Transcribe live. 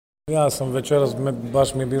Ja sam večeras,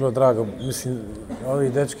 baš mi je bilo drago, mislim, ovi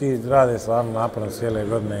dečki rade stvarno naporno cijele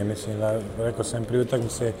godine i mislim da, rekao sam prije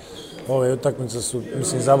utakmice, ove utakmice su,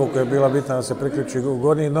 mislim, Zaboku je bila bitna da se priključi u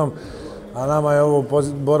gornji dom, a nama je ovo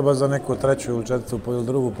borba za neku treću ili četvrtu ili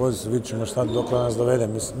drugu poziciju, vidit ćemo šta dok nas dovede.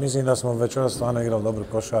 Mislim da smo večeras stvarno igrali dobru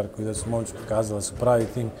košarku i da su momci pokazali da su pravi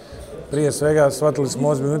tim. Prije svega shvatili smo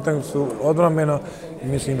ozbiljnu utakmicu odbrambeno i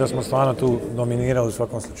mislim da smo stvarno tu dominirali u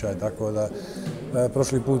svakom slučaju. Tako da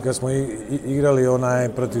prošli put kad smo igrali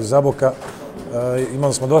protiv Zaboka,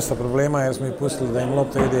 imali smo dosta problema jer smo ih pustili da im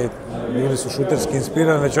lopta ide, bili su šuterski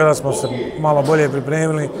inspirirani, večeras smo se malo bolje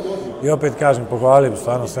pripremili i opet kažem, pohvalio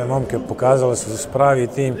stvarno sve momke, pokazali su da su pravi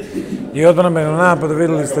tim i odbrambeno napad,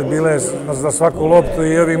 vidjeli ste bile za svaku loptu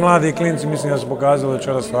i ovi mladi klinci, mislim da su pokazali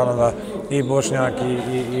večeras stvarno da i Bošnjak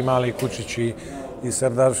i mali Kučić i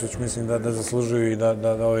Serdaršić mislim da zaslužuju i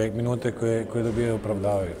da ove minute koje dobijaju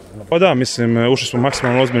opravdavaju. Pa da, mislim, ušli smo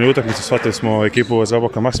maksimalno ozbiljno u utakmicu, shvatili smo ekipu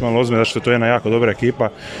Zaboka maksimalno ozbiljno, zato što je to jedna jako dobra ekipa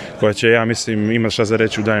koja će, ja mislim, imati šta za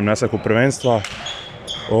reći u daljnjem nastavku prvenstva.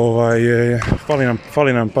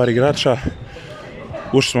 Fali nam par igrača,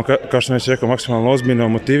 ušli smo, kao što sam već rekao, maksimalno ozbiljno,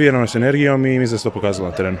 motivirano, s energijom i mislim da se to pokazalo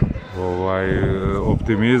na terenu.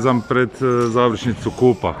 Optimizam pred završnicu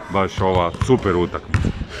kupa, baš ova super utakmica.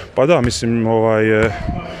 Pa da, mislim,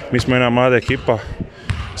 mi smo jedna mlada ekipa,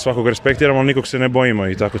 svakog respektiramo, ali nikog se ne bojimo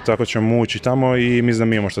i tako ćemo ući tamo i mislim da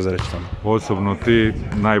mi imamo što za reći tamo. Osobno ti,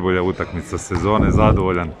 najbolja utakmica sezone,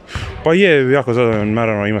 zadovoljan? Pa je, jako zadovoljan,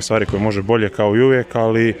 naravno ima stvari koje može bolje kao i uvijek,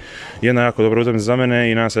 ali jedna jako dobra utakmica za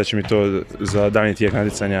mene i nadam se da će mi to za daljnji tijek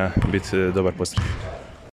natjecanja biti dobar podstrek.